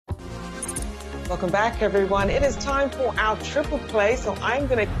Welcome back, everyone. It is time for our triple play, so I'm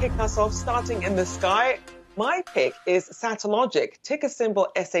going to kick us off starting in the sky. My pick is Satellogic, ticker symbol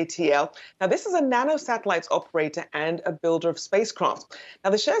SATL. Now, this is a nanosatellites operator and a builder of spacecraft.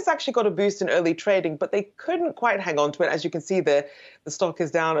 Now, the shares actually got a boost in early trading, but they couldn't quite hang on to it. As you can see there, the stock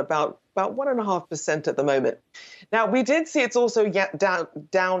is down about 1.5% at the moment. Now, we did see it's also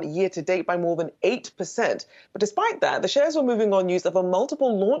down year to date by more than 8%. But despite that, the shares were moving on news of a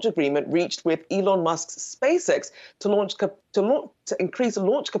multiple launch agreement reached with Elon Musk's SpaceX to increase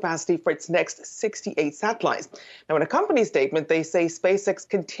launch capacity for its next 68 satellites. Now, in a company statement, they say SpaceX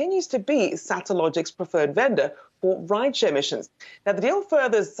continues to be Satellogic's preferred vendor for rideshare missions. Now, the deal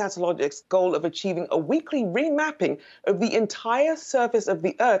furthers Satellogic's goal of achieving a weekly remapping of the entire surface of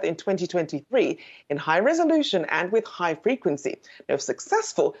the Earth in 2023 in high resolution and with high frequency. Now, if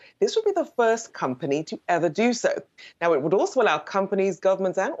successful, this would be the first company to ever do so. Now, it would also allow companies,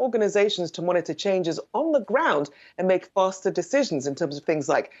 governments, and organizations to monitor changes on the ground and make faster decisions in terms of things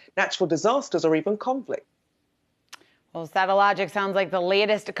like natural disasters or even conflict. Well, Satellogic sounds like the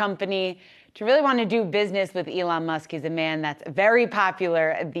latest company to really want to do business with Elon Musk. He's a man that's very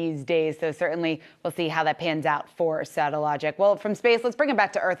popular these days, so certainly we'll see how that pans out for Satellogic. Well, from space, let's bring it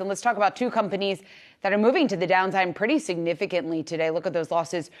back to Earth, and let's talk about two companies that are moving to the downside pretty significantly today. Look at those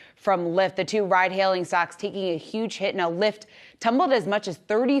losses from Lyft, the two ride-hailing stocks taking a huge hit. Now, Lyft tumbled as much as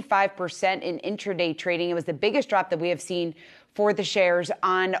 35% in intraday trading. It was the biggest drop that we have seen for the shares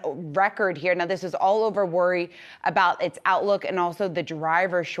on record here. Now, this is all over worry about its outlook and also the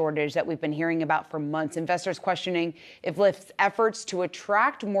driver shortage that we've been hearing about for months. Investors questioning if Lyft's efforts to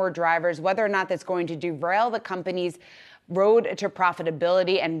attract more drivers, whether or not that's going to derail the company's road to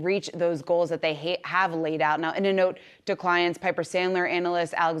profitability and reach those goals that they have laid out. Now, in a note to clients, Piper Sandler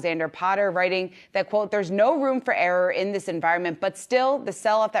analyst Alexander Potter writing that, quote, "There's no room for error in this environment, but still the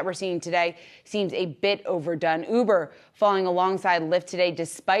sell-off that we're seeing today seems a bit overdone." Uber falling alongside Lyft today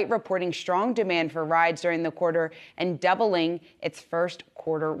despite reporting strong demand for rides during the quarter and doubling its first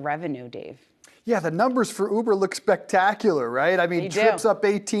quarter revenue, Dave. Yeah, the numbers for Uber look spectacular, right? I mean, trips up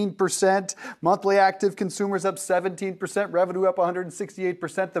 18%, monthly active consumers up 17%, revenue up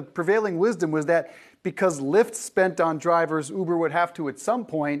 168%. The prevailing wisdom was that because Lyft spent on drivers, Uber would have to at some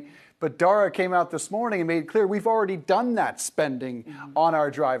point. But Dara came out this morning and made it clear we've already done that spending on our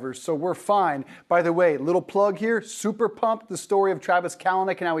drivers, so we're fine. By the way, little plug here, super pumped, the story of Travis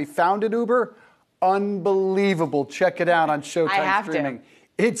Kalanick and how he founded Uber. Unbelievable. Check it out on Showtime streaming.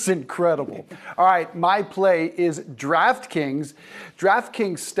 It's incredible. All right, my play is DraftKings.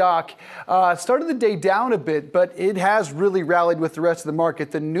 DraftKings stock started the day down a bit, but it has really rallied with the rest of the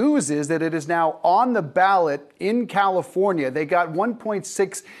market. The news is that it is now on the ballot in California. They got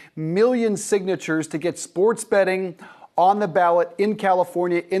 1.6 million signatures to get sports betting on the ballot in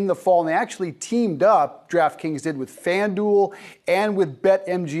California in the fall. And they actually teamed up, DraftKings did, with FanDuel and with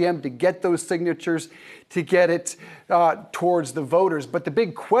BetMGM to get those signatures, to get it towards the voters. But the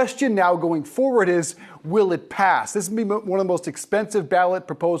big question now going forward is, will it pass? This will be one of the most expensive ballot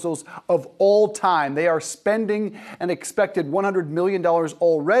proposals of all time. They are spending an expected $100 million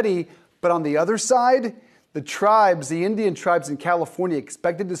already. But on the other side, the tribes, the Indian tribes in California,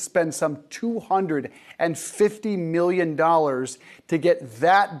 expected to spend some $250 million to get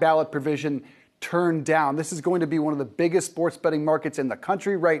that ballot provision turned down. This is going to be one of the biggest sports betting markets in the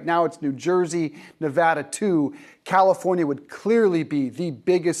country. Right now, it's New Jersey, Nevada too. California would clearly be the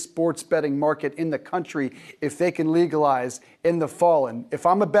biggest sports betting market in the country if they can legalize in the fall. And if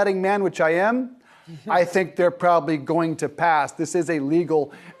I'm a betting man, which I am, I think they're probably going to pass. This is a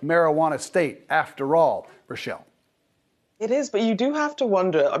legal marijuana state, after all, Rachelle. It is, but you do have to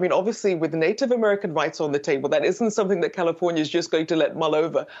wonder. I mean, obviously, with Native American rights on the table, that isn't something that California is just going to let mull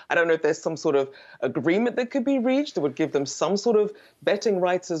over. I don't know if there's some sort of agreement that could be reached that would give them some sort of betting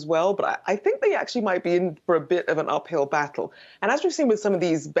rights as well. But I think they actually might be in for a bit of an uphill battle. And as we've seen with some of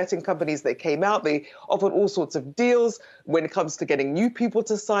these betting companies that came out, they offered all sorts of deals when it comes to getting new people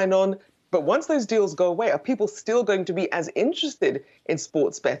to sign on. But once those deals go away, are people still going to be as interested in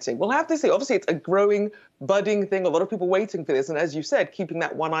sports betting? We'll have to see. Obviously, it's a growing, budding thing. A lot of people waiting for this. And as you said, keeping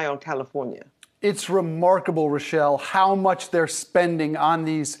that one eye on California. It's remarkable, Rachelle, how much they're spending on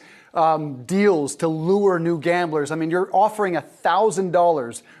these deals to lure new gamblers. I mean, you're offering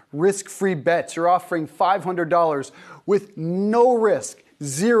 $1,000 risk-free bets. You're offering $500 with no risk,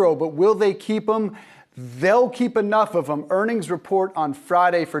 zero. But will they keep them? They'll keep enough of them. Earnings report on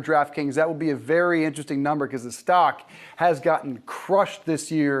Friday for DraftKings. That will be a very interesting number because the stock has gotten crushed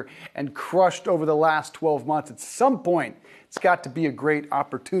this year and crushed over the last 12 months. At some point, it's got to be a great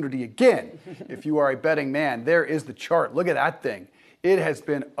opportunity again. If you are a betting man, there is the chart. Look at that thing. it has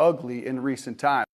been ugly in recent times.